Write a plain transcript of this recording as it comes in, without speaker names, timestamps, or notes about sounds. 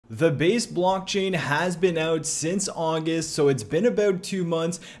The Base blockchain has been out since August, so it's been about 2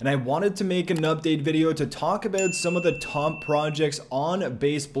 months, and I wanted to make an update video to talk about some of the top projects on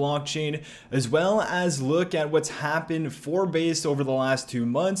Base blockchain, as well as look at what's happened for Base over the last 2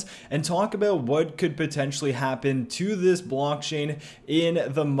 months, and talk about what could potentially happen to this blockchain in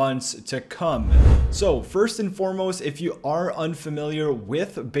the months to come. So first and foremost, if you are unfamiliar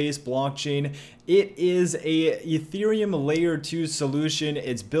with Base blockchain, it is a Ethereum layer 2 solution.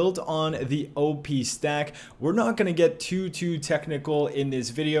 It's built on the OP stack. We're not going to get too technical in this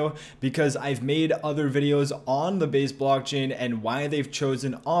video because I've made other videos on the Base blockchain and why they've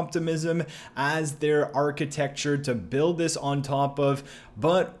chosen Optimism as their architecture to build this on top of.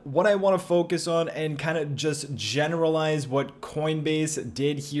 But what I want to focus on and kind of just generalize what Coinbase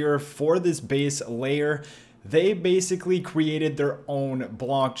did here for this Base layer. They basically created their own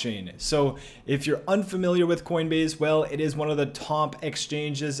blockchain. So if you're unfamiliar with Coinbase, well, it is one of the top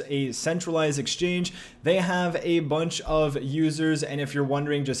exchanges, a centralized exchange. They have a bunch of users, and if you're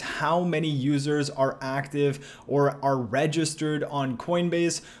wondering just how many users are active or are registered on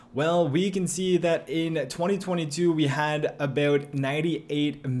Coinbase, well, we can see that in 2022, we had about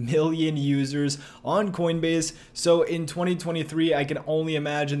 98 million users on Coinbase. So in 2023, I can only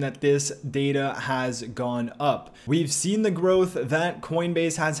imagine that this data has gone up. We've seen the growth that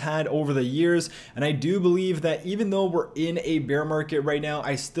Coinbase has had over the years, and I do believe that even though we're in a bear market right now,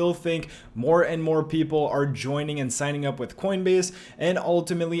 I still think more and more people are joining and signing up with Coinbase, and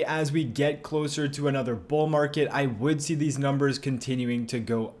ultimately as we get closer to another bull market, I would see these numbers continuing to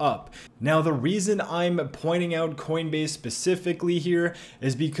go up. Now, the reason I'm pointing out Coinbase specifically here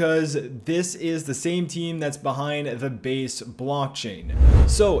is because this is the same team that's behind the Base blockchain.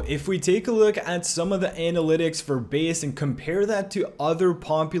 So if we take a look at some of the analytics for Base and compare that to other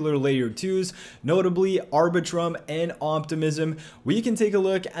popular layer 2s, notably Arbitrum and Optimism, we can take a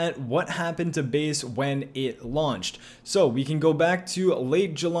look at what happened to Base when it launched. So we can go back to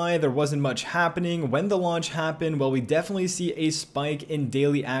late July. There wasn't much happening. When the launch happened, well, we definitely see a spike in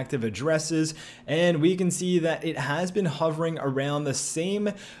daily active addresses, and we can see that it has been hovering around the same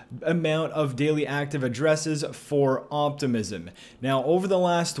amount of daily active addresses for Optimism. Now, over the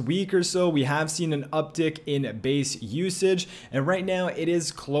last week or so, we have seen an uptick in Base usage, and right now it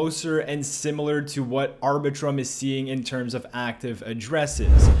is closer and similar to what Arbitrum is seeing in terms of active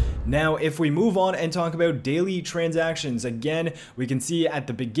addresses. Now, if we move on and talk about daily transactions, again, we can see at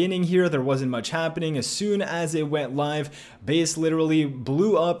the beginning here, there wasn't much happening. As soon as it went live, Base literally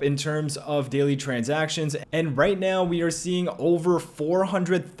blew up in terms of daily transactions. And right now we are seeing over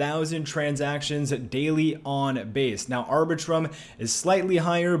 400,000 transactions daily on Base. Now, Arbitrum is slightly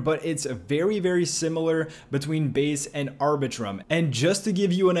higher, but it's very similar between Base and Arbitrum. And just to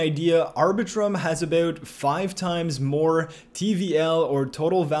give you an idea, Arbitrum has about 5 times more TVL, or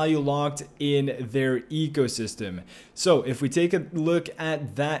total value locked, in their ecosystem. So if we take a look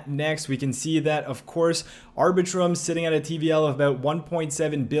at that next, we can see that, of course, Arbitrum sitting at a TVL of about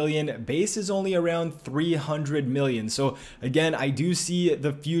 1.7 billion. Base is only around 300 million. So again, I do see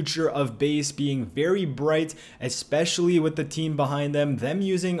the future of Base being very bright, especially with the team behind them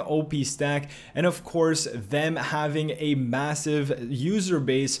using OP stack, and of course, them having a massive user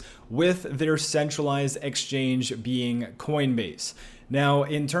base with their centralized exchange being Coinbase. Now,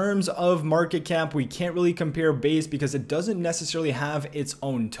 in terms of market cap, we can't really compare Base because it doesn't necessarily have its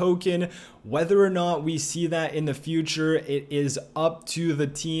own token. Whether or not we see that in the future, it is up to the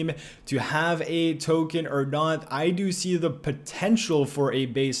team to have a token or not. I do see the potential for a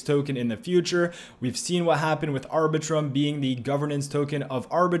Base token in the future. We've seen what happened with Arbitrum being the governance token of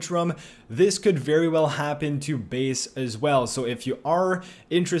Arbitrum. This could very well happen to Base as well. So if you are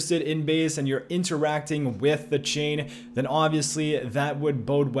interested in Base and you're interacting with the chain, then obviously that would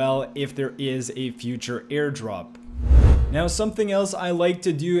bode well if there is a future airdrop. Now, something else I like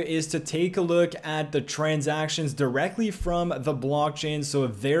to do is to take a look at the transactions directly from the blockchain. So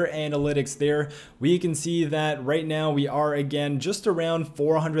their analytics there, we can see that right now we are again just around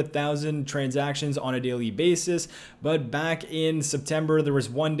 400,000 transactions on a daily basis. But back in September, there was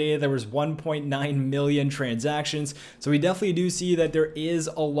one day there was 1.9 million transactions. So we definitely do see that there is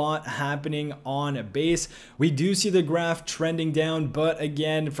a lot happening on Base. We do see the graph trending down, but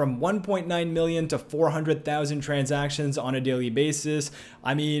again, from 1.9 million to 400,000 transactions on a daily basis,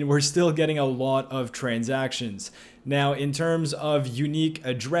 I mean, we're still getting a lot of transactions. Now, in terms of unique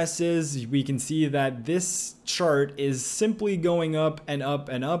addresses, we can see that this chart is simply going up and up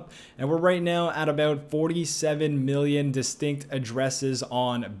and up, and we're right now at about 47 million distinct addresses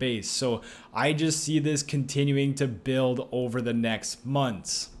on Base. So I just see this continuing to build over the next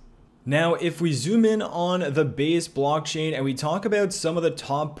months. Now, if we zoom in on the Base blockchain and we talk about some of the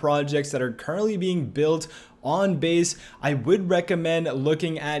top projects that are currently being built on Base, I would recommend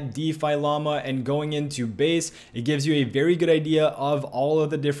looking at DeFi Llama and going into Base. It gives you a very good idea of all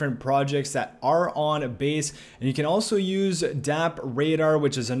of the different projects that are on Base. And you can also use DApp Radar,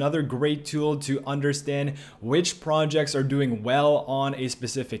 which is another great tool to understand which projects are doing well on a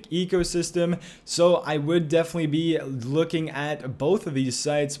specific ecosystem. So I would definitely be looking at both of these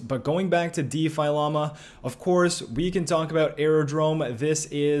sites. But going back to DeFi Llama, of course, we can talk about Aerodrome. This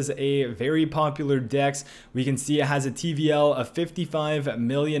is a very popular DEX. We can see it has a TVL of $55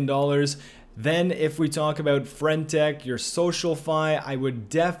 million. Then if we talk about Friendtech, your SocialFi, I would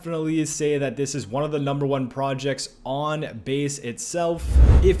definitely say that this is one of the #1 projects on Base itself.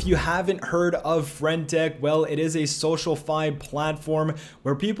 If you haven't heard of Friendtech, well, it is a SocialFi platform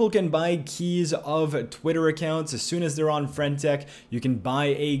where people can buy keys of Twitter accounts. As soon as they're on Friendtech, you can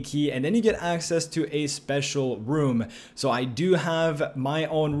buy a key and then you get access to a special room. So I do have my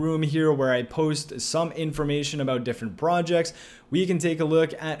own room here where I post some information about different projects. We can take a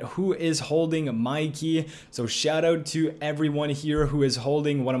look at who is holding my key. So shout out to everyone here who is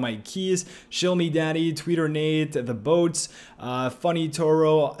holding one of my keys. Shill Me Daddy, Tweeter Nate, The Boats, Funny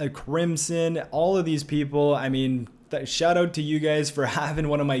Toro, Crimson, all of these people. I mean, shout out to you guys for having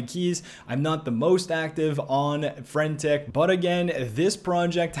one of my keys. I'm not the most active on Friendtech, but again, this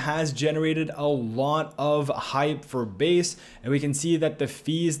project has generated a lot of hype for Base, and we can see that the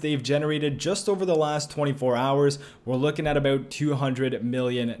fees they've generated just over the last 24 hours, we're looking at about $200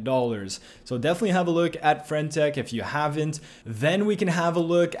 million. So definitely have a look at Friendtech if you haven't. Then we can have a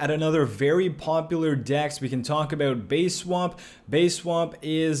look at another very popular DEX. We can talk about BaseSwap. BaseSwap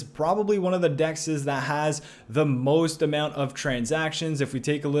is probably one of the DEXs that has the most amount of transactions. If we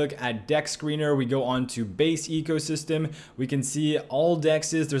take a look at DEX Screener, we go on to Base ecosystem, we can see all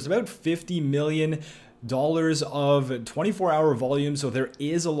DEXs. There's about $50 million of 24-hour volume, so there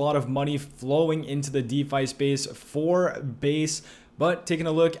is a lot of money flowing into the DeFi space for Base. But taking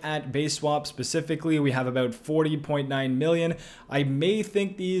a look at BaseSwap specifically, we have about 40.9 million. I may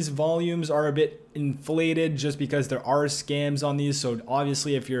think these volumes are a bit inflated just because there are scams on these. So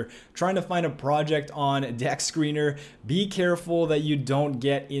obviously, if you're trying to find a project on DEX Screener, be careful that you don't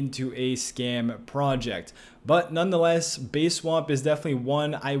get into a scam project. But nonetheless, BaseSwap is definitely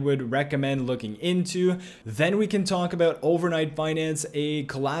one I would recommend looking into. Then we can talk about Overnight Finance, a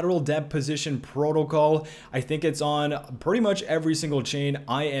collateral deposition protocol. I think it's on pretty much every single chain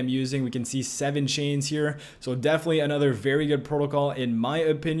I am using. We can see 7 chains here. So definitely another very good protocol in my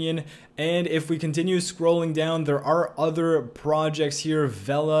opinion. And if we continue scrolling down, there are other projects here.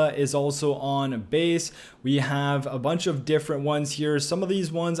 Vela is also on Base. We have a bunch of different ones here. Some of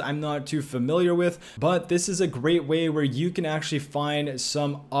these ones I'm not too familiar with, but this is a great way where you can actually find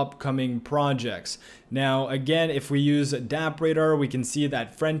some upcoming projects. Now, again, if we use DApp Radar, we can see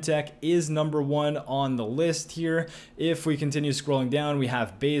that Friendtech is #1 on the list here. If we continue scrolling down, we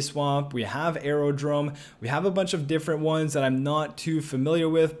have BaseSwap, we have Aerodrome, we have a bunch of different ones that I'm not too familiar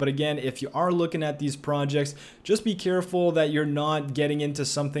with. But again, if you are looking at these projects, just be careful that you're not getting into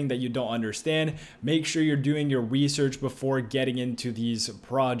something that you don't understand. Make sure you're doing your research before getting into these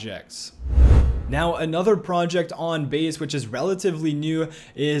projects. Now, another project on Base, which is relatively new,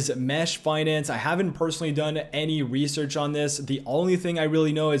 is Mesh Finance. I haven't personally done any research on this. The only thing I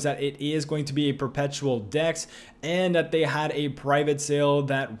really know is that it is going to be a perpetual DEX and that they had a private sale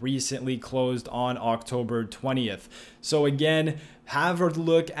that recently closed on October 20th. So again, have a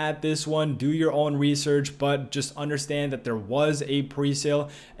look at this one, do your own research, but just understand that there was a pre-sale.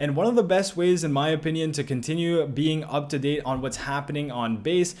 And one of the best ways, in my opinion, to continue being up to date on what's happening on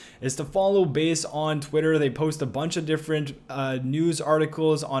Base is to follow Base on Twitter. They post a bunch of different news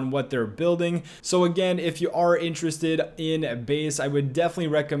articles on what they're building. So again, if you are interested in Base, I would definitely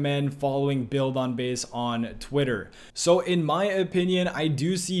recommend following Build on Base on Twitter. So in my opinion, I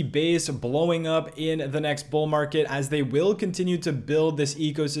do see Base blowing up in the next bull market as they will continue to build this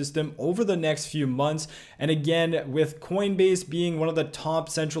ecosystem over the next few months. And again, with Coinbase being one of the top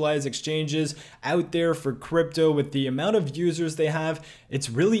centralized exchanges out there for crypto, with the amount of users they have,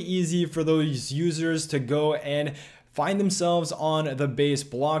 it's really easy for those users to go and find themselves on the Base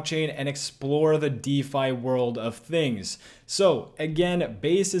blockchain and explore the DeFi world of things. So again,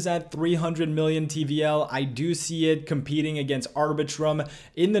 Base is at 300 million TVL. I do see it competing against Arbitrum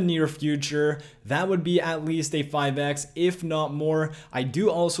in the near future. That would be at least a 5x, if not more. I do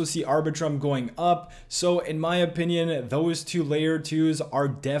also see Arbitrum going up. So in my opinion, those two layer 2s are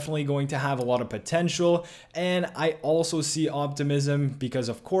definitely going to have a lot of potential. And I also see Optimism because,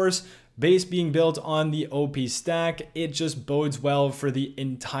 of course, Base being built on the OP stack, it just bodes well for the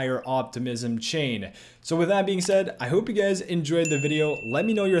entire Optimism chain. So with that being said, I hope you guys enjoyed the video. Let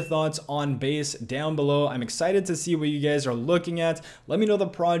me know your thoughts on Base down below. I'm excited to see what you guys are looking at. Let me know the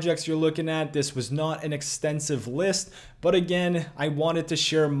projects you're looking at. This was not an extensive list, but again, I wanted to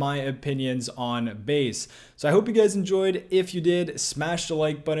share my opinions on Base. So I hope you guys enjoyed. If you did, smash the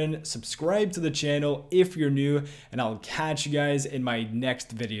like button, subscribe to the channel if you're new, and I'll catch you guys in my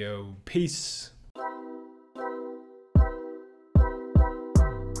next video. Peace.